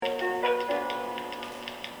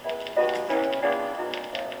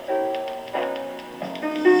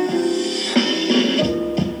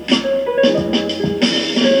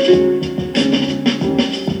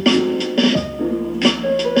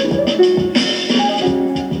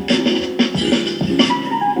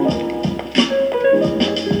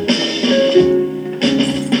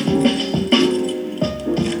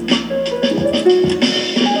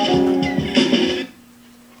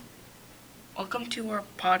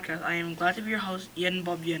podcast. I am glad to be your host, Yen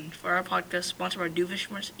Bob Yen, for our podcast sponsored by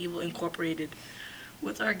Doofenshmirtz Evil Incorporated,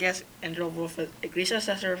 with our guest, Angelo, a grease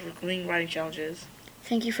assessor for cleaning writing challenges.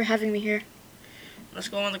 Thank you for having me here. Let's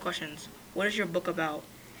go on the questions. What is your book about?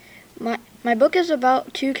 My book is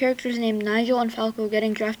about two characters named Nigel and Falco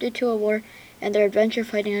getting drafted to a war and their adventure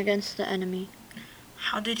fighting against the enemy.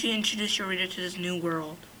 How did you introduce your reader to this new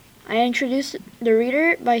world? I introduced the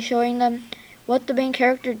reader by showing them what the main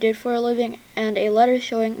character did for a living and a letter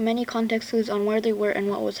showing many context clues on where they were and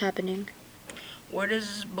what was happening. Where does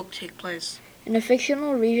this book take place? In a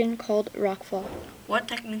fictional region called Rockfall. What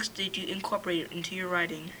techniques did you incorporate into your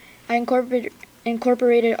writing? I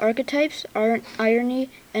incorporated archetypes, irony,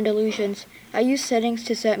 and illusions. I used settings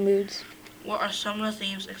to set moods. What are some of the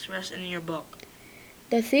themes expressed in your book?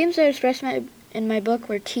 The themes I expressed in my book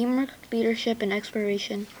were teamwork, leadership, and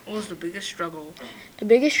exploration. What was the biggest struggle? The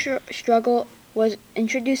biggest struggle was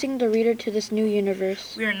introducing the reader to this new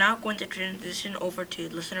universe. We are now going to transition over to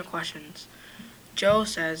listener questions. Joe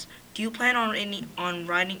says, do you plan on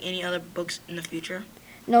writing any other books in the future?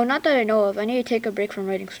 No, not that I know of. I need to take a break from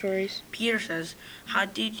writing stories. Peter says, how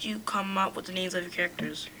did you come up with the names of your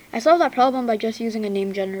characters? I solved that problem by just using a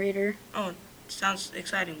name generator. Oh, sounds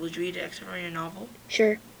exciting. Would you read an excerpt from your novel?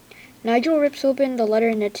 Sure. Nigel rips open the letter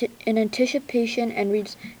in anticipation and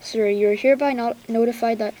reads, Sir, you are hereby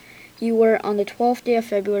notified that you were, on the 12th day of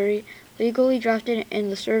February, legally drafted in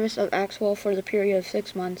the service of Axwell for the period of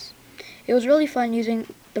 6 months. It was really fun using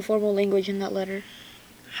the formal language in that letter.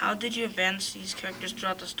 How did you advance these characters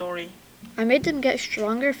throughout the story? I made them get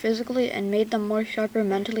stronger physically and made them more sharper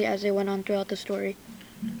mentally as they went on throughout the story.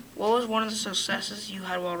 What was one of the successes you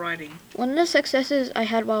had while writing? One of the successes I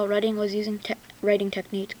had while writing was using writing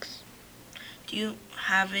techniques. Do you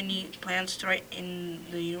have any plans to write in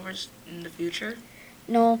the universe in the future?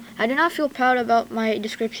 No, I do not feel proud about my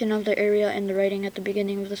description of the area and the writing at the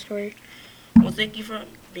beginning of the story. Well, thank you for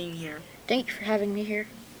being here. Thank you for having me here.